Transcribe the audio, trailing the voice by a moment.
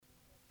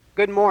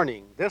Good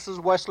morning. This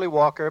is Wesley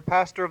Walker,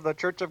 pastor of the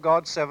Church of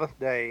God Seventh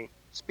Day,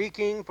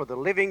 speaking for the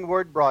Living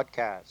Word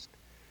broadcast.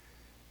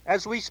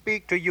 As we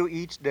speak to you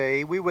each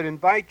day, we would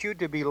invite you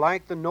to be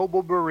like the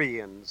noble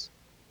Bereans,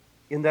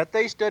 in that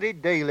they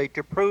studied daily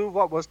to prove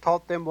what was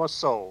taught them was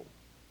so.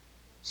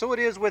 So it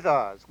is with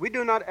us. We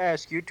do not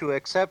ask you to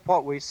accept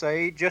what we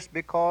say just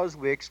because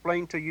we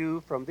explain to you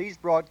from these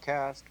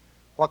broadcasts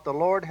what the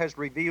Lord has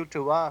revealed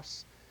to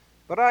us,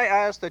 but I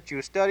ask that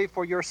you study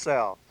for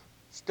yourself.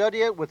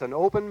 Study it with an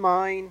open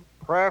mind,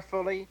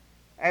 prayerfully,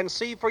 and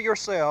see for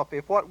yourself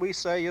if what we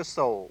say is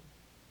so.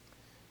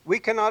 We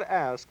cannot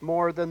ask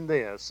more than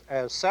this,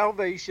 as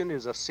salvation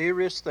is a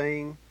serious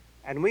thing,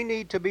 and we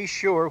need to be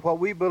sure what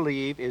we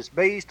believe is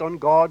based on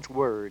God's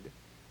Word,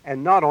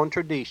 and not on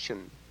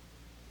tradition.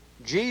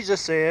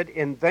 Jesus said,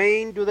 "In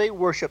vain do they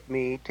worship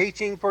me,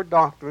 teaching for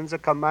doctrines the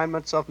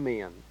commandments of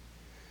men."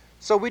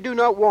 So we do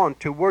not want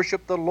to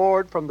worship the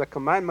Lord from the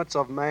commandments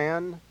of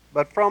man,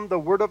 but from the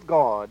Word of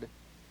God.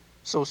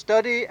 So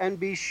study and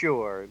be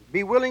sure.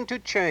 Be willing to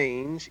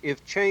change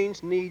if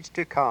change needs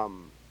to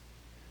come.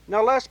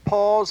 Now let's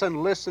pause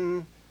and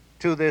listen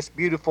to this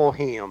beautiful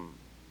hymn.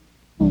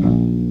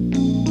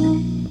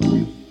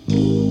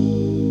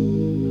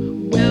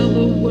 Well,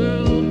 the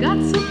world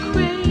got so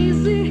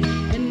crazy,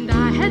 and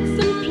I had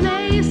some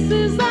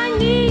places I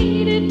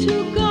needed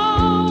to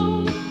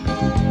go.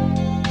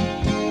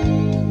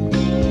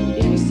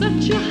 In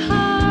such a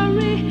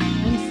hurry,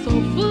 and so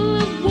full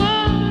of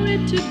worry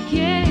to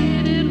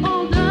get it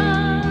all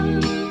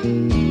done.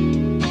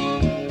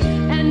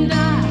 And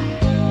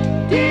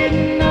I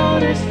didn't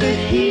notice that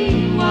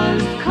he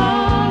was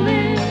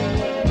calling,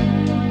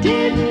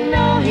 didn't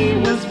know he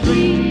was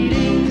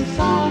breathing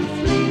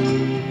softly,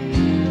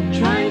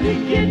 trying to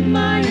get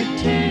my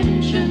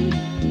attention,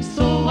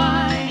 so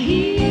I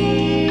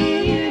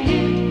hear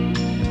him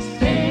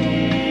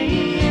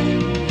saying,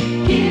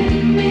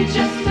 give me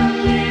just a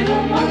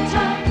little more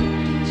time,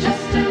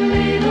 just a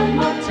little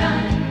more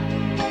time,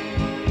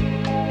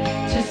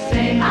 to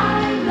say I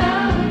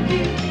love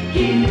you.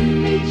 Give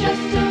me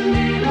just a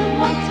little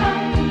more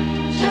time,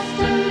 just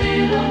a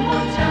little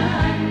more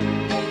time,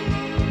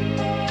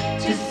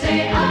 to say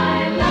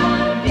I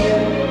love you.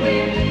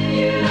 If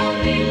you'd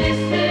only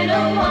listen a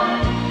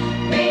while,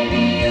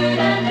 maybe you'd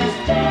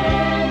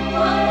understand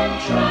what I'm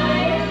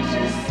trying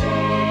to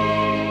say.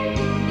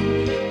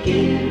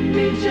 Give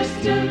me just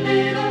a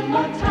little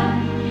more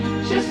time,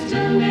 just a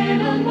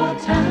little more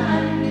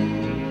time,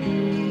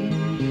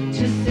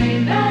 to say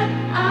that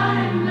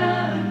I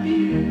love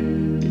you.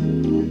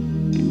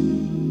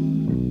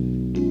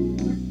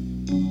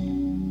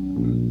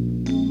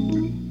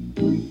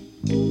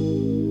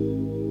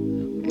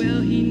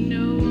 Well, he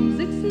knows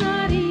it's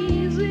not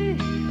easy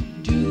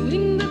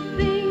doing the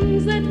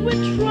things that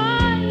we're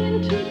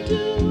trying to do.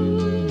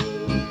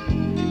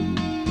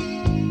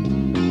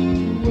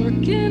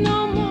 Working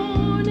all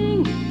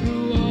morning,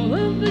 through all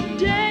of the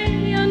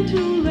day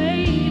until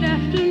late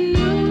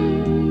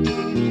afternoon.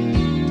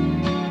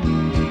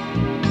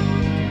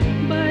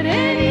 But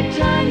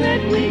anytime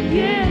that we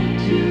get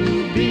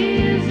too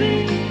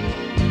busy,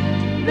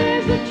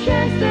 there's a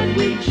chance that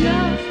we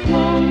just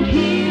won't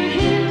hear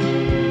him.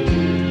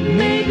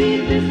 Maybe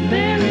this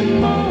very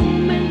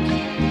moment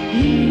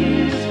he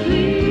is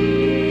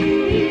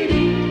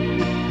pleading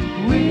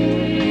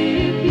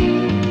with you.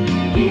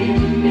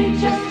 Give me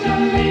just a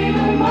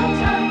little more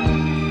time,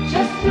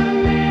 just a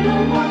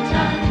little more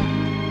time,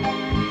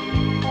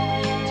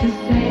 to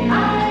say I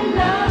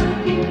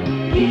love you.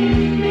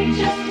 Give me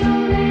just a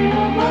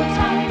little more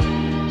time,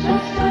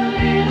 just a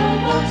little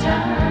more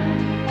time,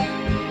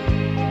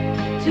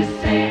 to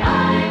say I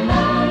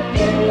love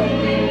you.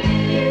 If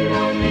you'd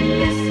only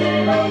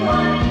listen a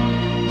while,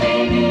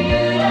 maybe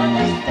you'd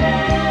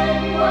understand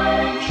what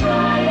I'm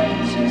trying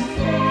to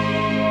say.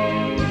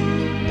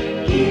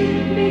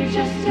 Give me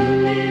just a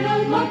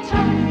little more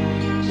time,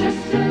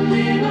 just a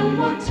little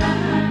more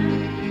time,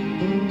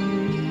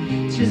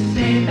 to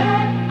say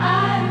that I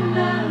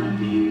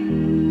love you.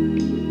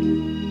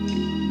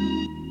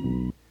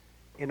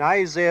 In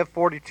Isaiah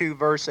 42,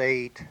 verse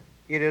 8,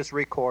 it is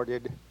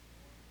recorded,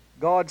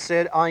 God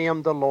said, I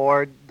am the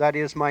Lord, that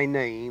is my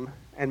name,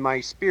 and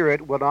my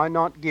spirit will I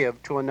not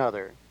give to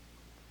another.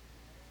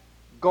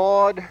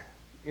 God,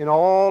 in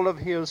all of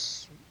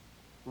his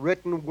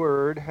written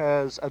word,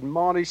 has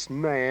admonished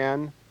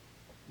man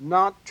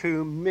not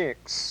to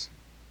mix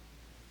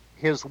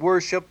his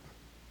worship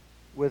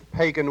with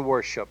pagan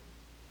worship.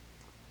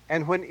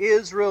 And when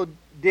Israel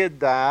did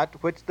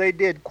that, which they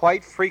did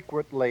quite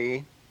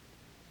frequently,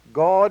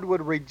 God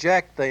would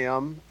reject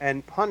them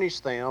and punish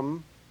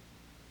them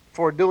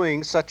for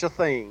doing such a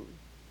thing.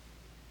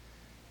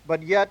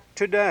 But yet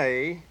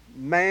today,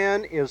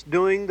 man is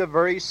doing the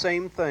very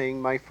same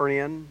thing, my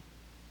friend.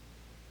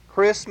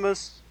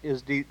 Christmas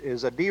is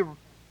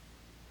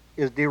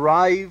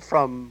derived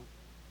from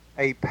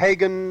a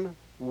pagan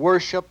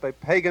worship, a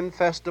pagan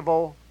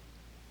festival,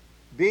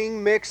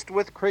 being mixed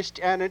with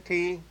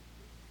Christianity,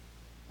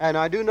 and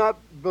I do not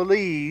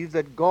believe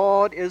that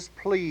God is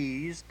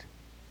pleased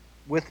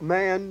with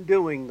man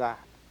doing that.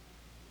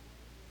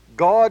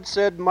 God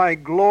said, my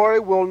glory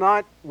will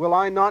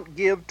I not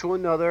give to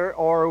another,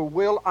 or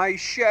will I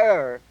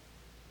share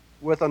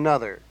with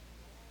another.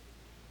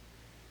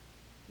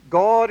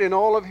 God, in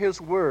all of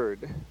His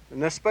Word,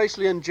 and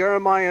especially in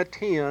Jeremiah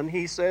 10,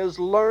 He says,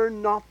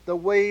 learn not the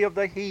way of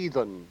the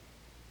heathen.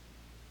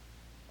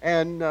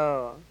 And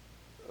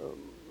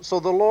so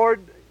the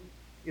Lord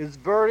is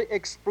very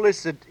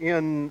explicit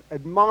in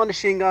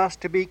admonishing us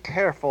to be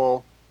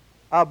careful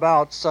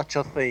about such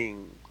a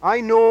thing.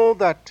 I know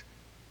that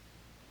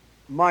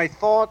my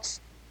thoughts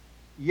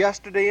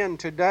yesterday and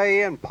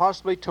today and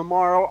possibly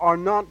tomorrow are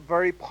not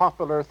very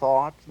popular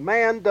thoughts.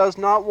 Man does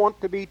not want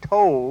to be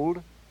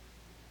told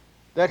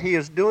that he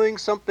is doing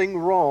something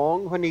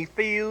wrong when he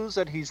feels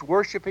that he's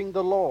worshiping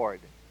the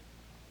Lord.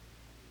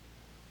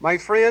 My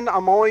friend,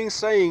 I'm always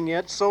saying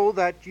it so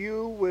that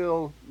you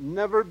will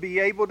never be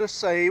able to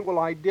say, well,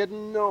 I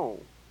didn't know.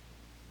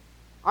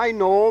 I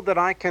know that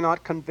I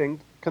cannot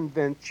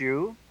convince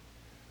you.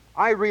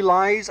 I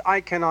realize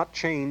I cannot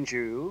change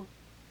you,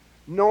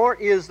 nor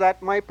is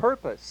that my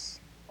purpose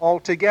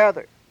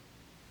altogether.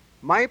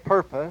 My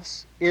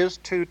purpose is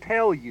to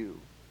tell you,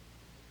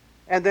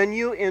 and then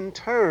you in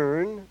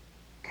turn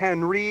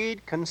can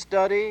read, can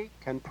study,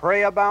 can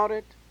pray about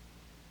it.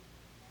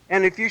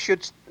 And if you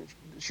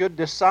should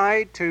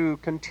decide to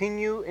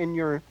continue in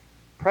your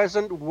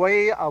present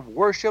way of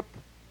worship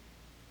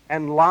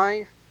and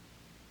life,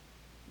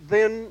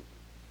 then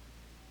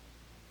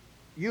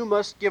you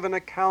must give an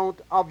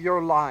account of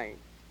your life.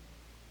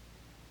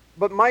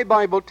 But my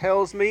Bible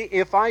tells me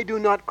if I do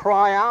not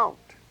cry out,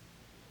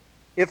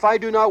 if I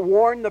do not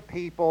warn the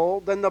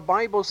people, then the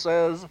Bible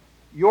says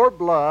your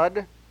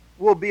blood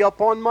will be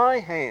upon my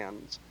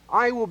hands.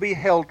 I will be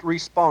held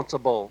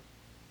responsible,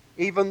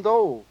 even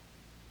though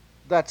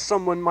that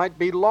someone might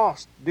be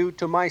lost due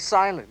to my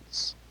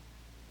silence.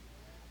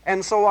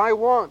 And so I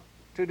want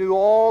to do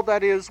all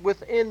that is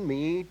within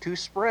me to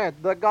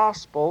spread the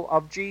gospel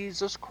of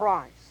Jesus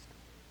Christ.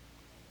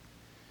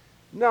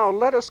 Now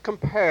let us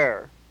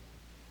compare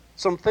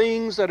some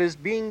things that is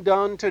being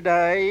done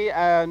today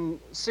and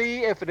see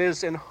if it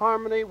is in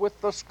harmony with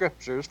the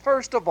Scriptures.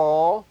 First of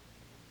all,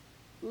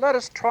 let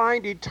us try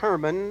and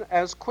determine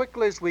as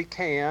quickly as we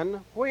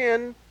can,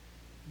 when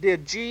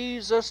did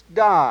Jesus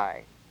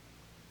die?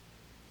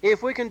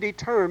 If we can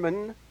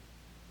determine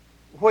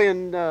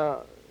when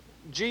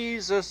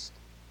Jesus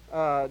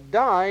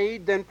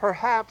died, then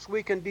perhaps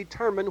we can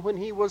determine when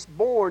he was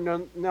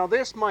born. Now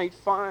this might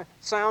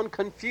sound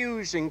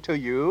confusing to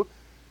you,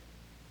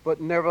 but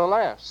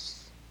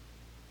nevertheless,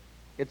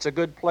 it's a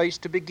good place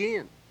to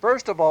begin.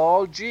 First of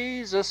all,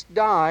 Jesus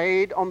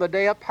died on the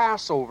day of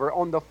Passover,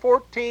 on the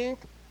 14th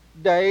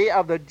day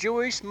of the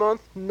Jewish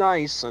month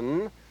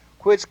Nisan,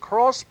 which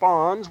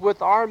corresponds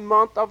with our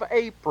month of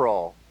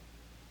April.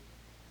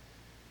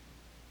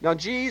 Now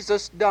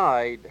Jesus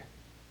died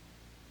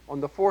on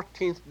the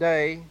 14th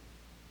day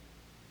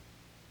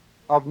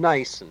of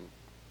Nisan,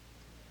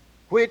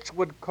 which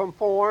would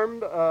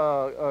correspond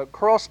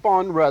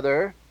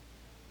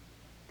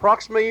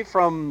approximately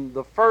from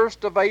the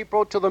 1st of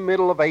April to the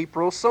middle of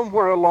April,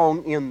 somewhere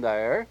along in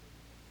there.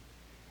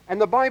 And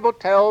the Bible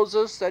tells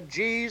us that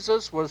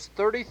Jesus was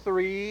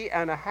 33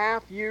 and a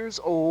half years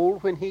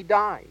old when he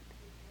died.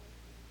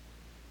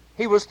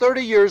 He was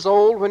 30 years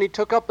old when he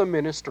took up the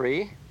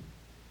ministry,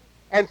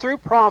 and through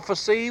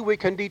prophecy we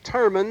can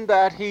determine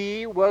that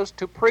he was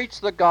to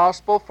preach the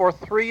gospel for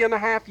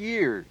 3.5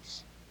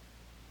 years.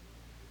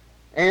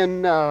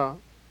 And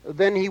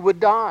then he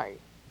would die.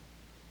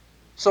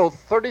 So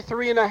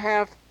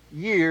 33.5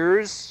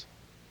 years,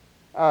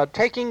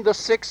 taking the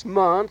 6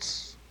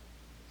 months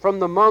from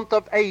the month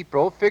of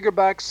April, figure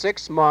back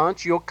 6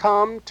 months, you'll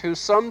come to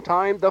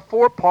sometime the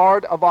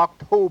forepart of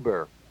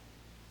October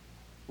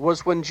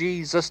was when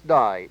Jesus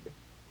died.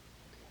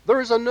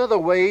 There's another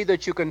way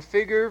that you can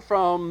figure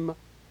from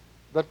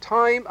the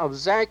time of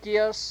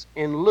Zacchaeus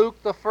in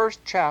Luke the 1st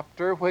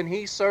chapter, when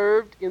he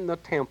served in the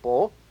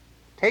temple,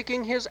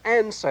 taking his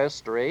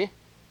ancestry.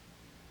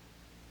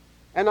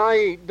 And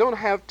I don't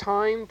have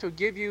time to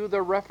give you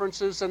the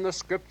references in the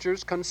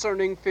Scriptures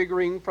concerning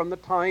figuring from the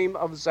time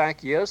of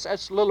Zacchaeus.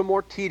 That's a little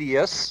more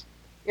tedious.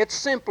 It's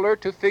simpler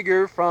to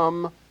figure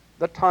from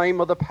the time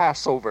of the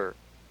Passover.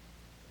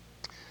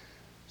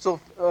 So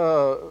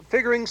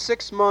figuring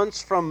 6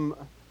 months from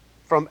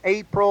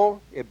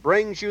April, it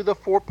brings you the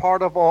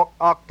forepart of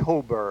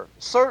October.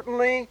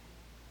 Certainly,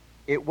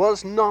 it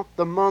was not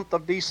the month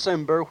of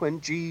December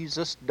when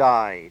Jesus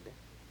died.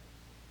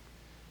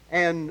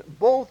 And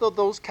both of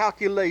those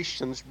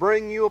calculations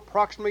bring you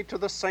approximately to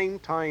the same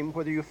time,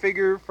 whether you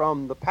figure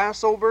from the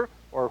Passover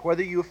or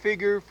whether you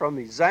figure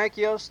from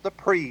Zacchaeus the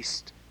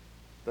priest,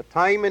 the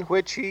time in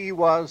which he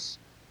was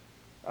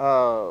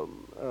to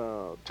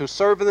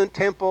serve in the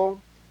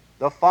temple,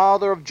 the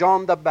father of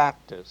John the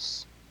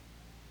Baptist.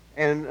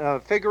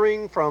 And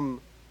figuring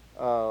from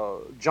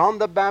John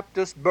the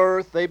Baptist's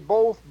birth, they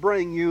both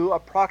bring you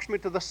approximately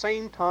to the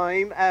same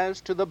time as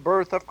to the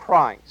birth of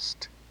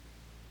Christ.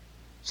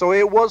 So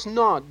it was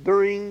not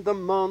during the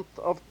month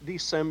of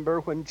December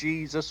when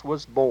Jesus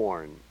was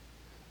born.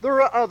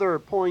 There are other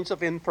points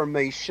of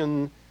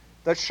information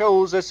that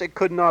shows us it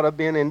could not have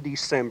been in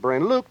December.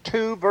 In Luke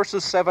 2,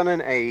 verses 7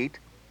 and 8,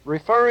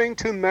 referring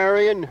to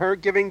Mary and her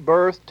giving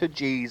birth to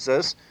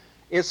Jesus,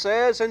 it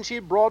says, "And she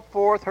brought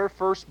forth her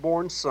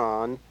firstborn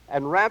son,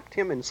 and wrapped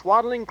him in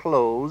swaddling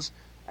clothes,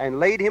 and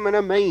laid him in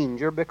a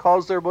manger,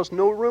 because there was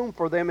no room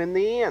for them in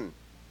the inn."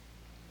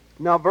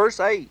 Now verse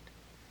 8,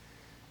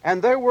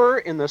 "And there were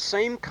in the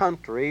same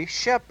country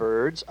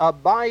shepherds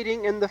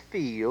abiding in the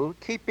field,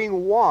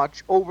 keeping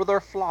watch over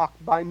their flock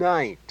by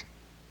night."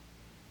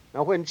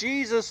 Now when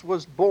Jesus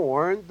was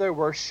born, there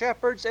were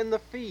shepherds in the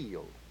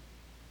field,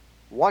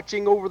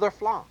 watching over their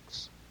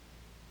flocks.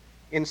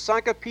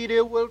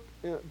 Encyclopedia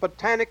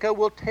Britannica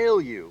will tell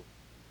you,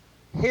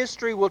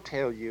 history will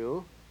tell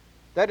you,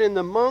 that in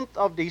the month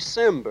of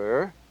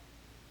December,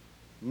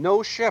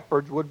 no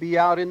shepherds would be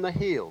out in the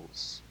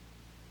hills,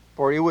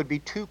 for it would be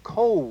too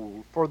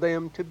cold for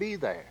them to be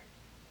there.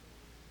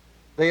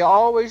 They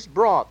always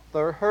brought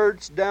their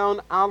herds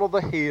down out of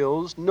the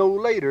hills no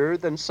later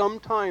than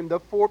sometime the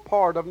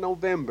forepart of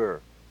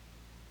November.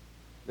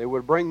 They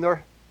would bring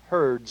their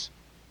herds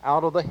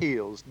out of the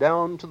hills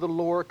down to the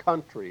lower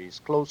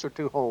countries closer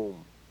to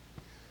home.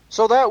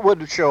 So that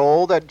would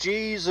show that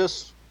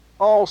Jesus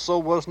also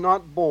was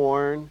not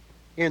born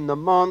in the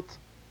month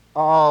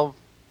of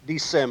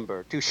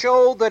December. To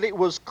show that it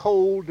was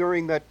cold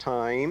during that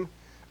time,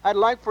 I'd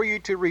like for you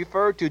to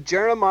refer to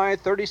Jeremiah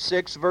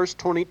 36, verse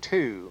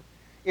 22.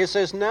 It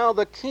says, "Now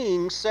the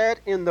king sat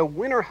in the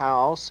winter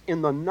house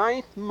in the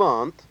 9th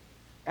month,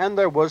 and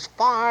there was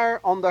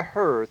fire on the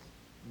hearth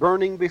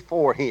burning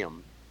before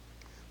him."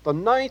 The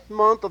 9th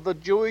month of the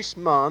Jewish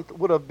month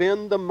would have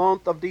been the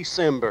month of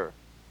December,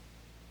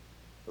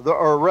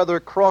 or rather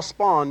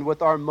correspond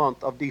with our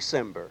month of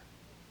December.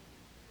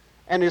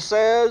 And it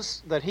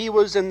says that he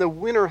was in the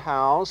winter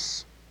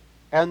house,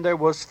 and there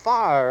was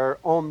fire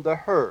on the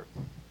hearth.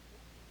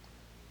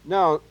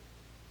 Now,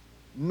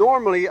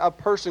 normally a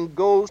person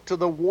goes to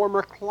the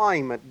warmer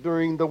climate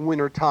during the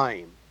winter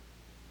time.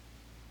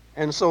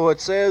 And so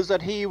it says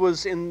that he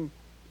was in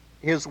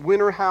his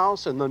winter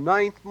house in the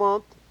 9th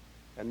month,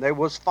 and there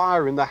was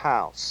fire in the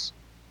house.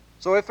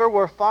 So if there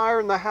were fire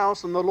in the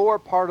house in the lower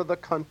part of the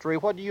country,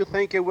 what do you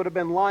think it would have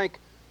been like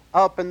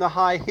up in the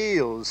high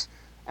hills?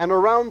 And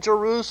around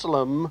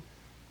Jerusalem,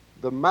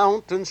 the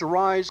mountains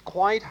rise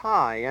quite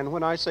high. And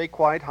when I say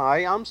quite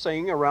high, I'm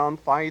saying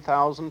around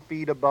 5,000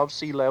 feet above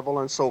sea level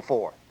and so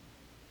forth,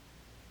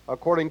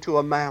 according to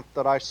a map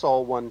that I saw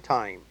one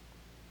time.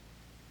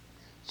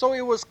 So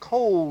it was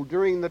cold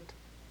during the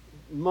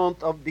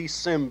month of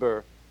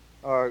December,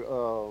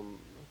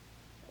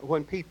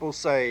 when people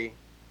say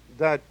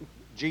that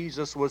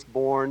Jesus was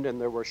born and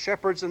there were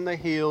shepherds in the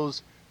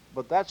hills,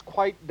 but that's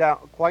quite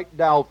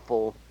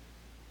doubtful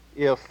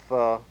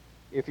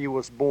if he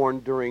was born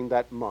during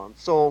that month.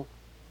 So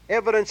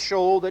evidence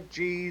show that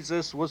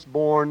Jesus was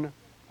born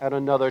at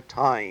another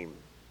time.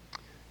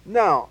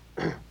 Now,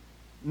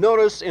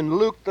 notice in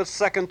Luke the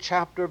 2nd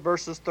chapter,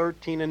 verses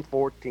 13 and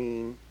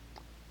 14,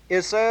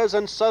 it says,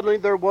 "And suddenly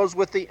there was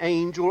with the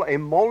angel a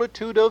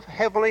multitude of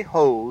heavenly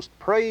hosts,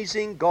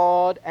 praising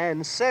God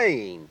and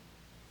saying,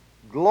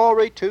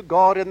 Glory to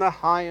God in the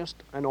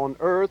highest, and on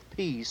earth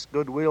peace,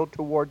 goodwill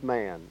toward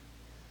man."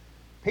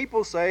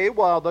 People say,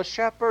 well, the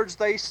shepherds,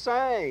 they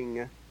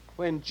sang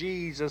when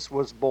Jesus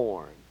was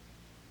born.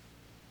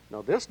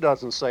 Now, this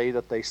doesn't say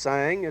that they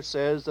sang. It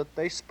says that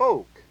they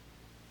spoke.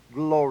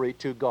 Glory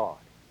to God.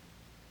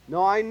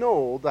 Now, I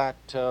know that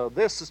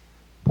this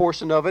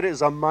portion of it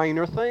is a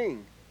minor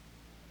thing.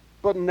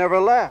 But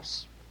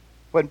nevertheless,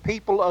 when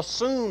people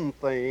assume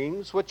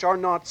things which are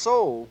not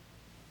so,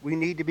 we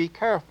need to be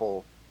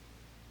careful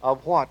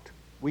of what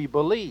we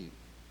believe.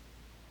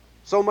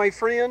 So, my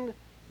friend,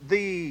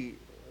 the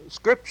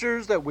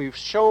scriptures that we've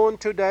shown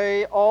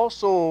today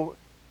also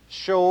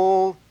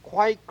show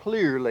quite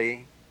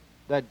clearly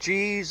that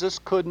Jesus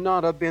could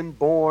not have been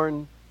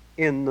born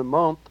in the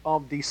month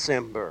of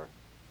December.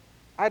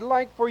 I'd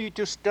like for you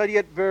to study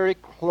it very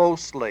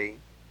closely,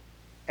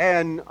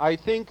 and I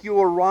think you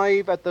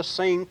arrive at the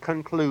same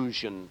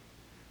conclusion.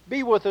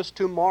 Be with us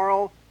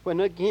tomorrow when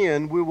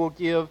again we will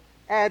give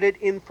added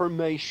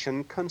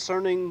information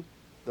concerning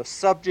the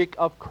subject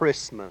of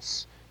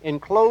Christmas. In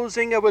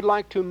closing, I would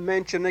like to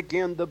mention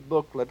again the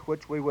booklet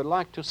which we would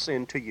like to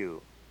send to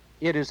you.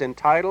 It is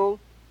entitled,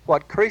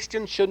 What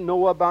Christians Should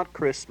Know About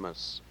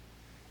Christmas.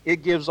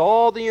 It gives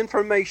all the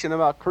information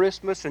about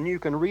Christmas, and you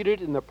can read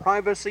it in the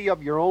privacy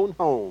of your own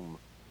home.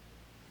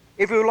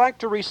 If you would like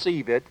to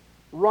receive it,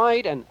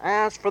 write and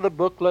ask for the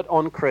booklet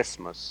on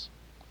Christmas.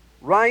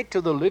 Write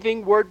to the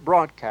Living Word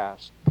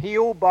Broadcast,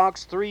 P.O.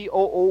 Box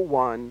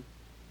 3001,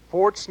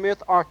 Fort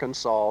Smith,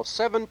 Arkansas,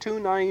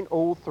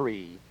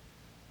 72903.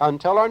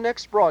 Until our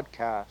next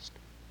broadcast,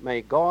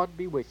 may God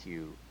be with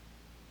you.